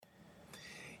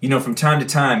From time to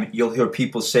time, you'll hear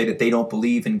people say that they don't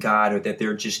believe in God or that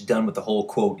they're just done with the whole,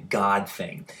 quote, God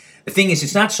thing. The thing is,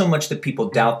 it's not so much that people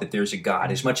doubt that there's a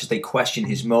God as much as they question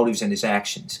his motives and his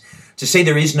actions. To say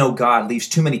there is no God leaves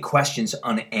too many questions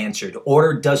unanswered.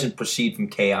 Order doesn't proceed from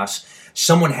chaos.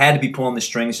 Someone had to be pulling the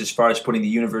strings as far as putting the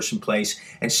universe in place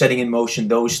and setting in motion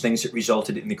those things that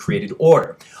resulted in the created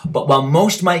order. But while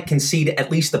most might concede at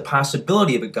least the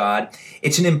possibility of a God,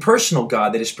 it's an impersonal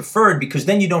God that is preferred because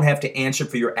then you don't have to answer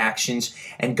for your actions,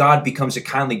 and God becomes a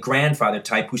kindly grandfather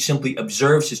type who simply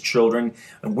observes his children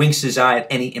and winks his eye at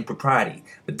any impropriety.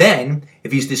 But then,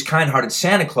 if he's this kind-hearted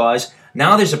Santa Claus,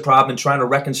 now there's a problem in trying to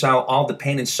reconcile all the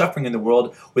pain and suffering in the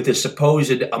world with the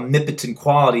supposed omnipotent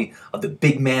quality of the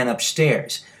big man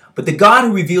upstairs. But the God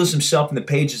who reveals himself in the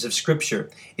pages of Scripture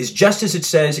is just as it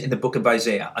says in the book of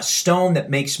Isaiah, a stone that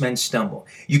makes men stumble.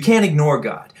 You can't ignore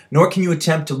God, nor can you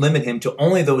attempt to limit him to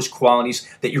only those qualities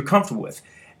that you're comfortable with.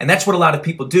 And that's what a lot of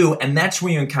people do, and that's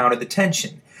where you encounter the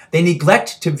tension. They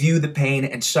neglect to view the pain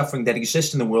and suffering that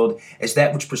exist in the world as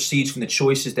that which proceeds from the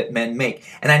choices that men make.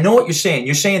 And I know what you're saying.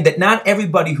 You're saying that not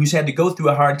everybody who's had to go through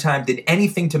a hard time did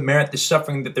anything to merit the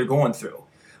suffering that they're going through.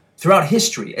 Throughout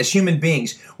history, as human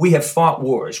beings, we have fought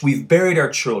wars, we've buried our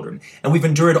children, and we've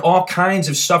endured all kinds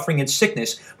of suffering and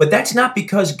sickness, but that's not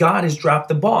because God has dropped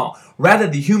the ball. Rather,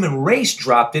 the human race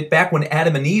dropped it back when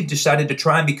Adam and Eve decided to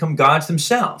try and become gods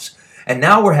themselves. And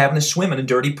now we're having to swim in a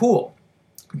dirty pool.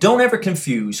 Don't ever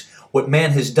confuse what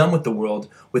man has done with the world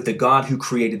with the God who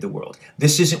created the world.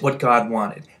 This isn't what God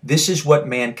wanted. This is what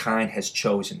mankind has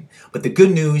chosen. But the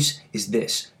good news is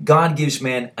this: God gives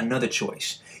man another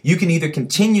choice. You can either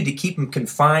continue to keep him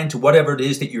confined to whatever it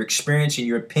is that your experience and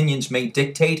your opinions may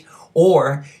dictate,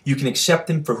 or you can accept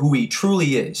him for who he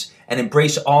truly is and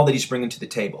embrace all that he's bringing to the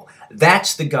table.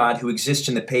 That's the God who exists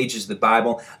in the pages of the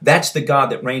Bible. That's the God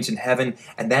that reigns in heaven,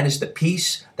 and that is the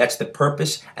peace, that's the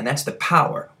purpose, and that's the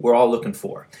power we're all looking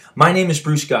for. My name is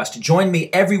Bruce Gust. Join me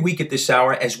every week at this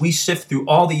hour as we sift through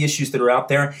all the issues that are out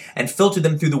there and filter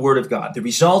them through the Word of God. The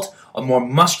result, a more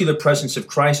muscular presence of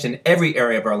Christ in every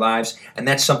area of our lives, and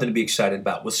that's something to be excited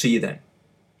about. We'll see you then.